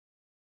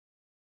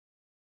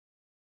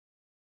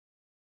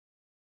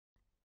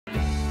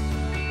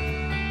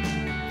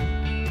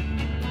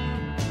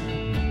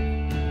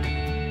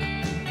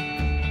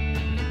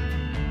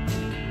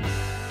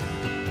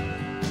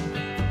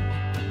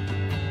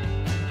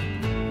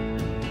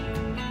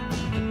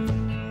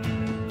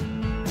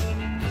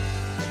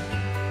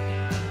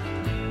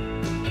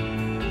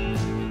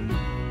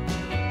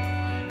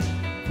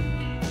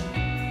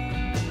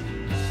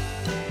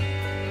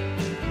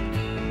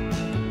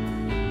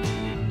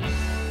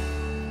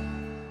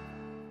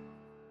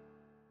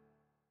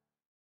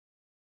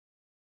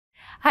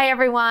Hi,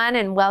 everyone,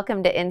 and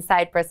welcome to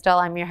Inside Bristol.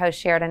 I'm your host,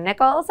 Sheridan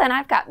Nichols, and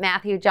I've got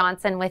Matthew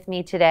Johnson with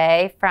me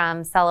today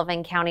from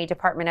Sullivan County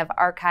Department of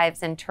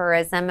Archives and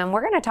Tourism, and we're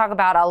going to talk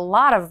about a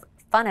lot of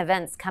fun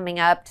events coming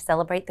up to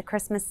celebrate the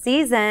Christmas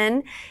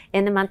season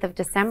in the month of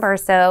December.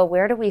 So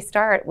where do we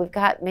start? We've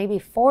got maybe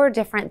 4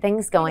 different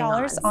things going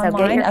on. So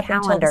online get your up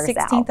until the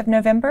 16th of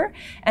November,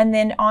 and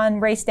then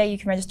on race day you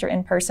can register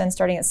in person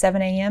starting at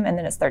 7 a.m. and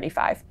then it's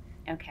 $35.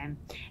 Okay,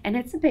 and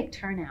it's a big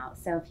turnout,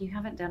 so if you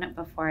haven't done it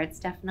before, it's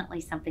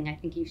definitely something I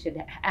think you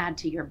should add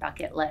to your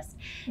bucket list.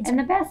 And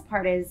the best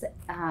part is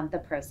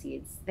the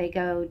proceeds. They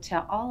go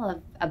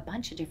to a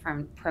bunch of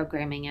different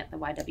programming at the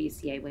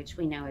YWCA, which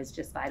we know is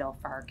just vital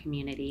for our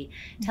community.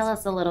 Tell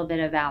us a little bit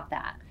about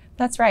that.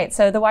 That's right.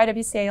 So the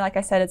YWCA, like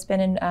I said, it's been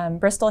in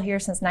Bristol here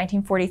since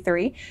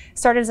 1943.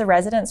 Started as a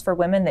residence for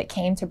women that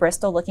came to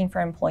Bristol looking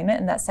for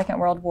employment in that Second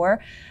World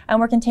War. And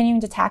we're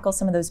continuing to tackle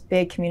some of those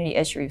big community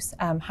issues,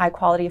 high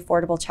quality,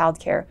 affordable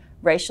childcare,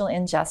 racial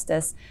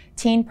injustice,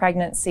 teen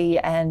pregnancy,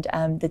 and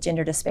the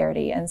gender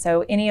disparity. And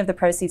so any of the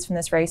proceeds from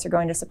this race are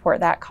going to support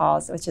that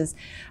cause, which is,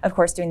 of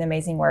course, doing the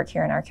amazing work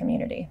here in our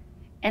community.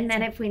 And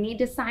then if we need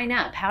to sign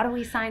up, how do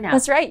we sign up?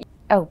 That's right.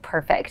 Oh,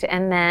 perfect.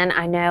 And then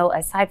I know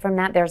aside from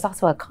that, there's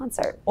also a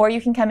concert. Or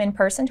you can come in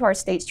person to our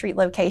State Street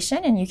location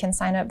and you can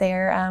sign up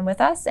there with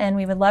us. And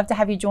we would love to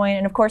have you join.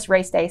 And of course,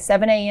 race day,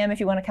 7 a.m. If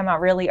you want to come out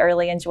really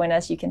early and join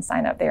us, you can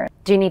sign up there.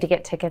 Do you need to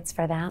get tickets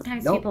for that?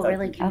 Sometimes people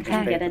really can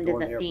get into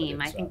the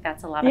theme. I think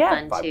that's a lot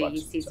of fun too. You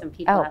see some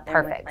people out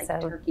there with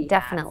like turkey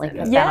definitely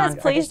hats. Yes,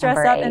 please dress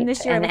up. 8th. And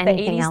this year with the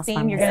 80s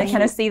theme, you're going to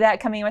kind of see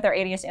that coming with our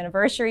 80th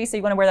anniversary. So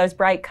you want to wear those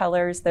bright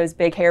colors, those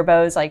big hair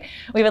bows. Like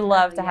we would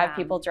love to have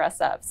people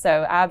dress up.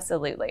 So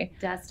absolutely.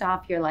 Dust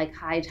off your like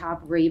high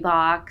top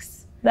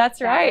Reeboks. That's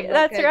right.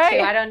 That's right.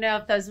 Too. I don't know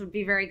if those would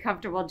be very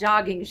comfortable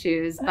jogging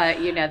shoes, but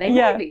you know, they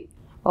may be.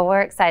 Well,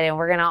 we're excited.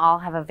 We're going to all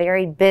have a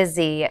very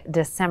busy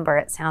December,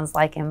 it sounds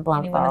like, in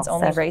Blumpville.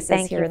 So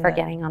thank you for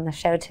getting on the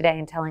show today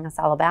and telling us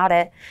all about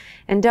it.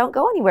 And don't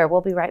go anywhere. We'll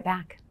be right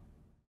back.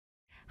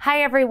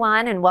 Hi,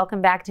 everyone, and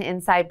welcome back to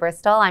Inside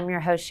Bristol. I'm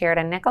your host,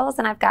 Sheridan Nichols,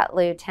 and I've got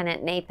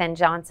Lieutenant Nathan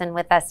Johnson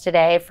with us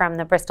today from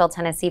the Bristol,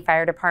 Tennessee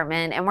Fire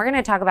Department, and we're going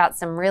to talk about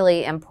some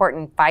really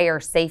important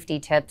fire safety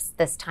tips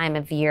this time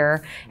of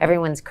year.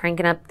 Everyone's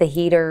cranking up the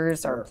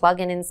heaters or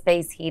plugging in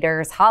space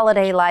heaters,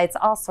 holiday lights,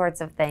 all sorts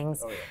of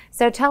things.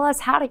 So tell us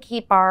how to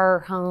keep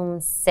our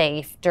homes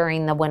safe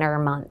during the winter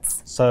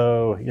months.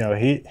 So, you know,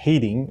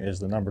 heating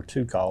is the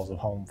 #2 cause of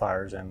home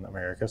fires in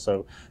America.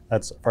 So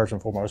that's first and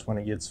foremost. When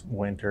it gets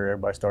winter,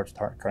 everybody starts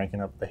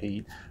cranking up the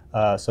heat.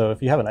 So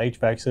if you have an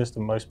HVAC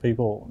system, most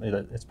people,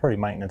 it's pretty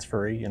maintenance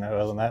free, you know,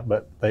 other than that,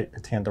 but they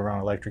tend to run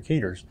electric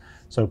heaters.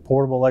 So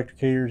portable electric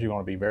heaters, you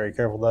want to be very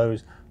careful of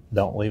those.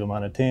 Don't leave them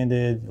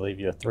unattended. Leave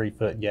you a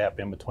 3-foot gap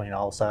in between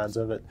all sides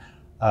of it.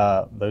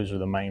 Those are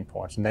the main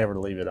points. Never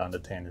leave it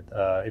unattended.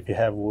 If you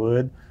have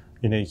wood,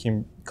 you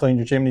can clean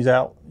your chimneys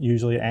out,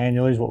 usually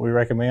annually is what we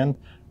recommend.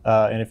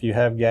 And if you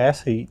have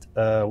gas heat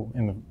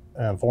in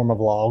the form of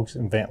logs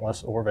and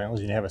ventless,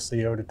 you have a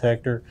CO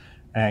detector,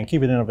 and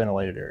keep it in a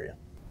ventilated area.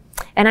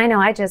 And I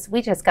know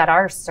we just got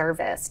ours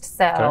serviced,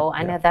 so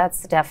I know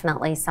that's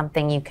definitely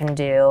something you can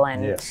do.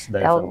 And yes,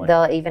 definitely.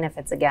 they'll even if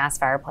it's a gas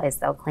fireplace,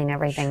 they'll clean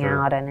everything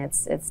out, and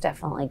it's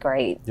definitely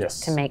great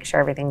to make sure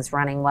everything's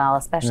running well,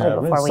 especially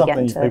before we get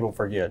into. Something people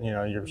forget, you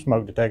know, your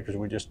smoke detectors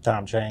we just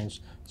time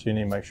changed, so you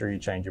need to make sure you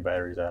change your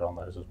batteries out on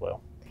those as well.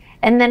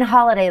 And then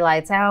holiday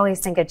lights. I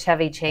always think of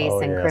Chevy Chase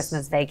and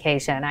Christmas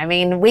Vacation. I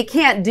mean, we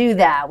can't do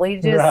that. We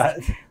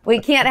just we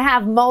can't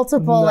have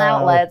multiple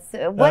outlets.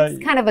 What's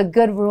kind of a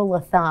good rule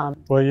of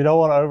thumb? Well, you don't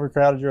want to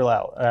overcrowd your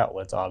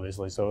outlets,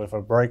 obviously. So if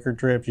a breaker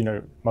trips, you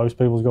know, most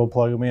people's go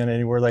plug them in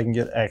anywhere they can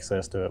get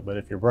access to it. But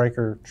if your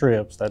breaker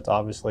trips, that's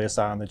obviously a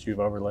sign that you've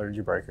overloaded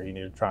your breaker. You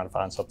need to try to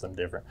find something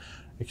different.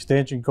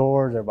 Extension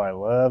cords, everybody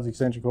loves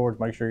extension cords.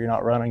 Make sure you're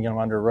not running them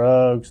under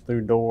rugs,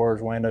 through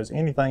doors, windows,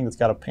 anything that's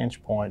got a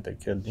pinch point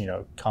that could, you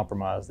know,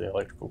 compromise the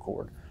electrical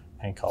cord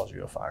and cause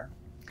you a fire.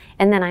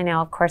 And then I know,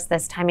 of course,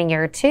 this time of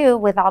year too,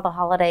 with all the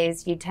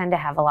holidays, you tend to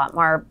have a lot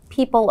more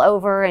people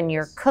over and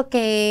you're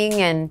cooking.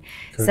 And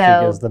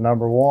cooking is the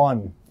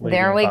 +1.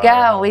 There we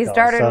go. We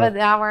started with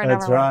our number 1.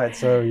 That's right.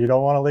 So you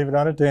don't want to leave it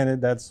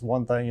unattended. That's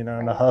one thing, you know,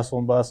 in the hustle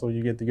and bustle,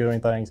 you get to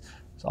doing things.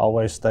 So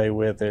always stay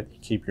with it.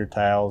 Keep your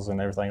towels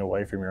and everything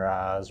away from your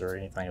eyes or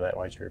anything of that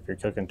nature. If you're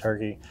cooking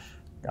turkey,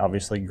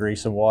 obviously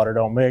grease and water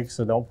don't mix,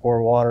 so don't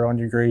pour water on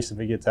your grease. If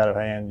it gets out of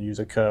hand, use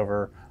a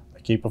cover.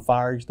 Keep a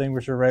fire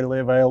extinguisher readily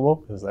available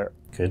because there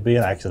could be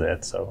an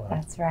accident. So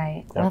that's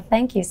right. Well,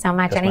 thank you so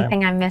much.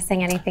 Anything I'm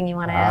missing? Anything you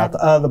want to add?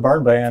 The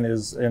burn ban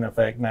is in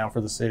effect now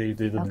for the city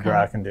due to the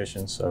dry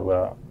conditions.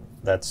 So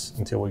that's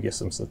until we get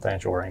some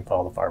substantial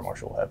rainfall. The fire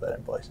marshal will have that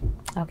in place.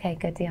 Okay,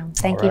 good deal.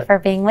 Thank you for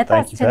being with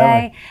us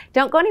today.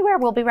 Don't go anywhere.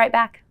 We'll be right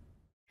back.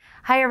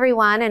 Hi,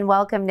 everyone, and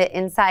welcome to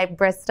Inside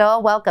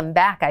Bristol. Welcome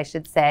back, I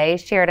should say.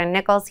 Sheridan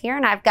Nichols here,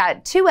 and I've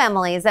got two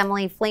Emilys,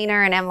 Emily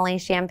Fleener and Emily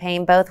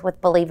Champagne, both with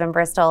Believe in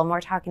Bristol, and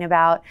we're talking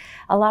about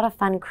a lot of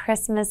fun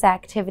Christmas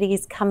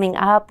activities coming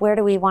up. Where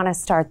do we want to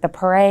start? The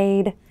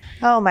parade?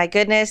 Oh my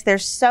goodness,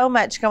 there's so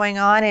much going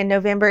on in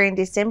November and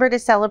December to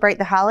celebrate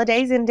the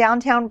holidays in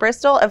downtown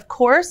Bristol. Of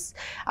course,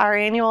 our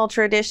annual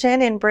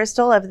tradition in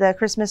Bristol of the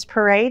Christmas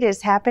parade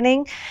is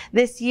happening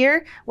this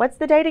year. What's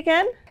the date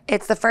again?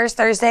 It's the first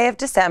Thursday of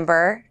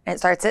December. It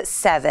starts at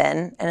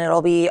 7, and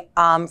it'll be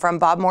from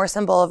Bob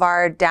Morrison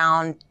Boulevard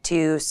down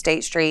to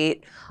State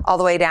Street, all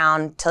the way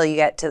down till you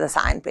get to the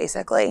sign,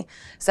 basically.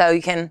 So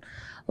you can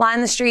line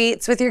the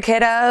streets with your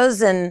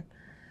kiddos and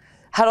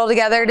huddle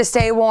together to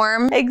stay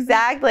warm.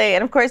 Exactly.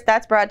 And of course,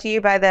 that's brought to you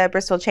by the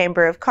Bristol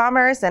Chamber of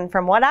Commerce. And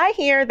from what I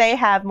hear, they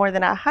have more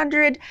than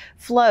 100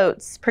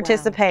 floats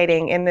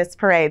participating in this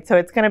parade. So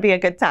it's going to be a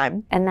good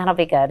time. And that'll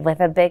be good, with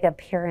a big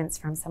appearance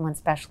from someone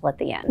special at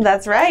the end.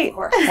 That's right.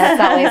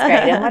 That's always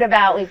great. And what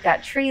about, we've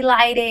got tree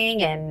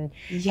lighting and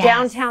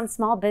downtown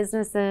small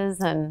businesses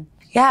and...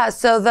 Yeah,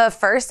 so the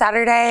first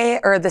Saturday,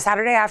 or the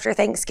Saturday after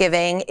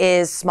Thanksgiving,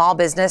 is Small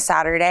Business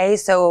Saturday.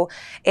 So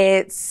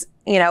it's,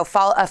 you know,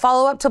 a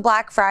follow-up to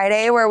Black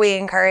Friday, where we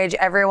encourage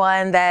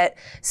everyone that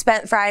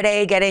spent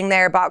Friday getting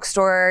their box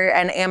store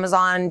and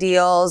Amazon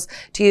deals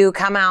to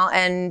come out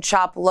and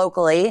shop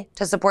locally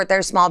to support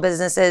their small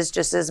businesses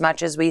just as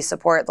much as we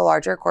support the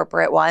larger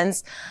corporate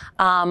ones.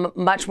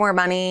 Much more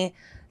money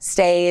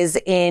stays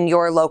in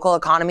your local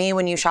economy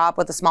when you shop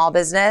with a small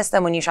business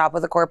than when you shop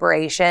with a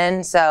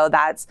corporation. So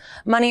that's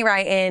money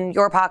right in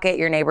your pocket,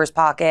 your neighbor's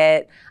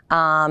pocket,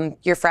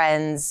 your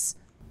friends.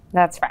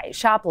 That's right.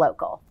 Shop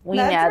local. We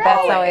know right.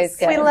 That's always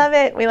good. We love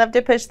it. We love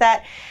to push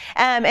that.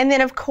 And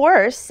then, of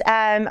course,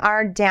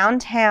 our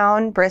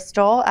downtown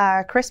Bristol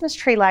Christmas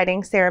tree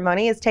lighting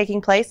ceremony is taking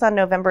place on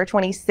November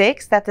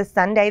 26th. That's a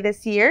Sunday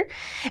this year.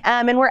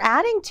 And we're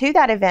adding to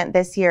that event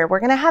this year. We're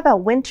going to have a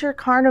winter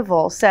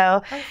carnival.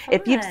 So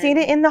if you've seen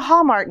it in the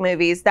Hallmark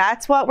movies,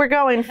 that's what we're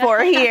going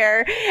for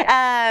here.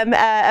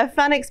 A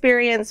fun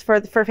experience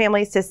for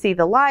families to see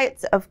the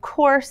lights. Of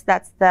course,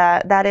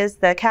 that is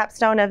the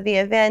capstone of the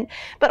event.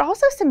 But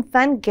also some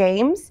fun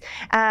games,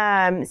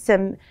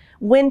 some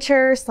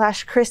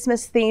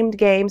winter/Christmas themed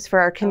games for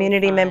our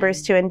community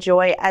members to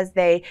enjoy as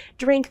they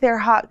drink their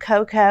hot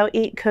cocoa,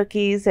 eat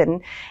cookies,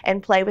 and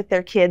play with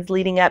their kids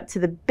leading up to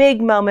the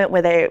big moment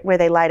where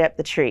they light up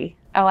the tree.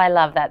 Oh, I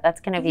love that. That's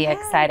going to be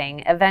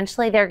exciting.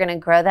 Eventually, they're going to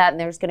grow that, and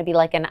there's going to be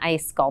like an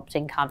ice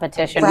sculpting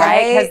competition,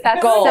 right? Because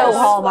that's Goals. so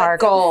Hallmark.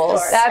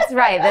 Goals. That's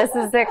right. This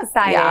is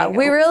exciting. Yeah,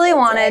 we really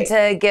wanted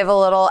to give a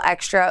little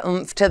extra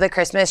oomph to the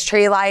Christmas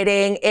tree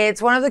lighting.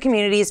 It's one of the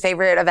community's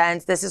favorite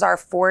events. This is our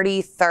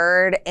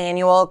 43rd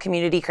annual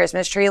community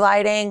Christmas tree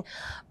lighting.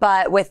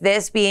 But with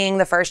this being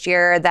the first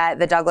year that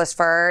the Douglas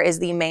fir is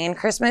the main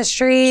Christmas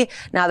tree,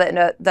 now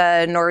that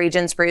the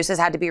Norwegian spruce has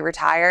had to be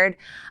retired,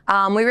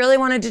 we really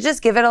wanted to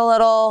just give it a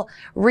little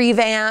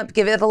revamp,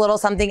 give it a little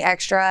something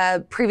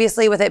extra.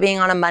 Previously, with it being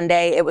on a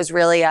Monday, it was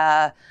really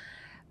our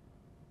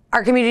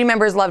community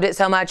members loved it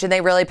so much and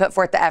they really put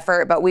forth the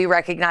effort, but we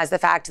recognized the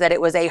fact that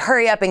it was a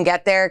hurry up and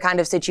get there kind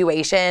of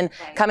situation,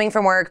 coming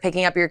from work,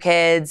 picking up your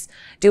kids,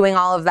 doing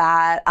all of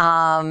that,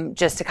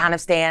 just to kind of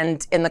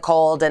stand in the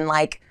cold and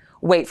like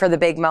wait for the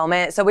big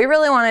moment. So we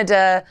really wanted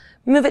to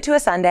move it to a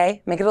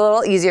Sunday, make it a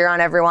little easier on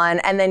everyone,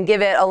 and then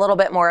give it a little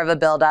bit more of a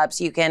build up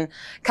so you can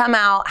come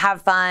out,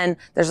 have fun.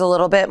 There's a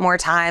little bit more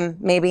time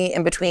maybe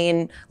in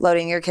between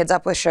loading your kids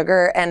up with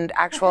sugar and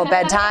actual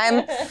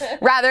bedtime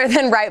rather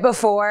than right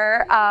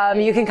before.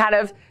 You can kind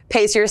of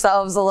pace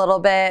yourselves a little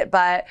bit,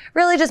 but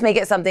really just make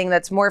it something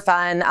that's more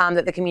fun,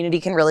 that the community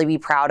can really be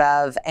proud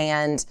of,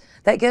 and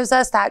that gives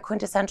us that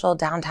quintessential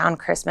downtown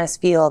Christmas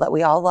feel that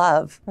we all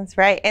love. That's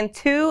right. And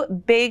two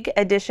big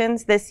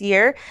additions this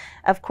year.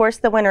 Of course,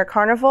 the Winter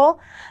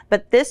Carnival,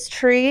 but this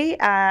tree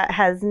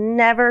has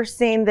never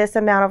seen this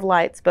amount of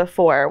lights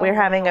before. We're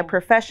having a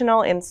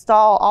professional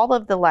install all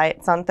of the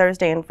lights on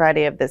Thursday and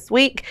Friday of this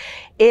week.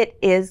 It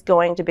is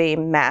going to be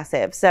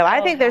massive. So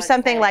I think there's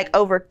something like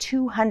over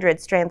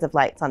 200 strands of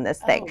lights on this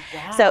thing.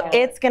 So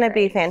it's going to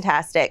be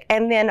fantastic.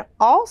 And then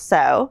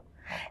also,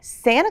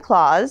 Santa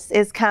Claus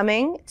is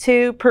coming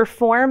to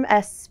perform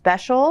a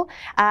special,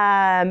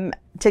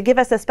 to give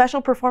us a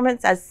special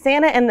performance as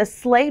Santa and the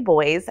Sleigh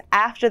Boys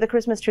after the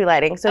Christmas tree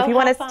lighting. So if you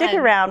want to stick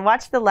around,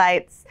 watch the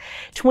lights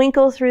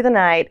twinkle through the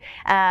night,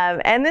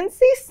 and then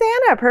see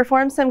Santa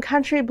perform some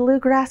country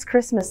bluegrass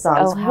Christmas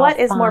songs. What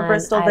is more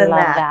Bristol than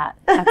that?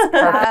 That's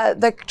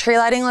perfect. The tree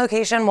lighting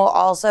location will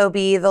also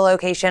be the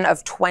location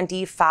of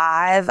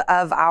 25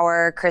 of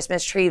our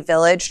Christmas tree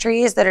village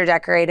trees that are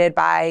decorated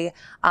by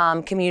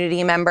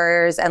community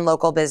members and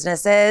local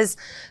businesses.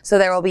 So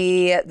there will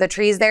be the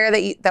trees there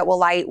that will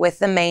light with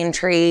the main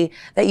tree tree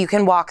that you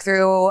can walk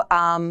through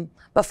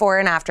before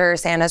and after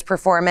Santa's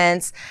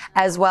performance,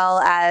 as well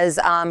as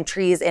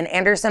trees in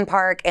Anderson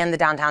Park and the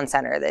downtown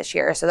center this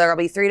year. So there will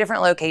be 3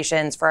 different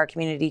locations for our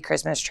community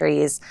Christmas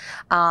trees,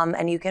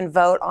 and you can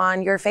vote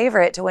on your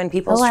favorite to win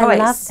people's choice.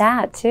 I love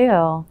that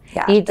too.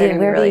 Yeah, you do.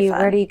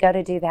 Where do you go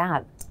to do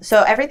that?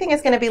 So everything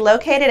is going to be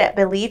located at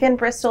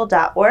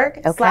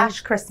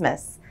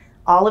believeinbristol.org/Christmas.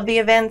 All of the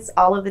events,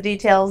 all of the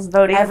details,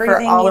 voting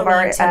for all of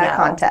our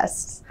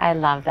contests. I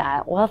love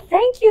that. Well,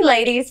 thank you,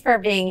 ladies, for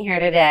being here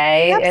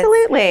today.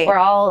 Absolutely. We're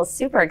all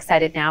super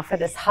excited now for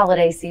this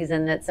holiday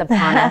season that's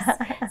upon us.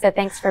 So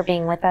thanks for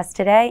being with us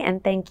today,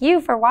 and thank you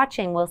for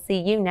watching. We'll see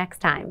you next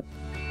time.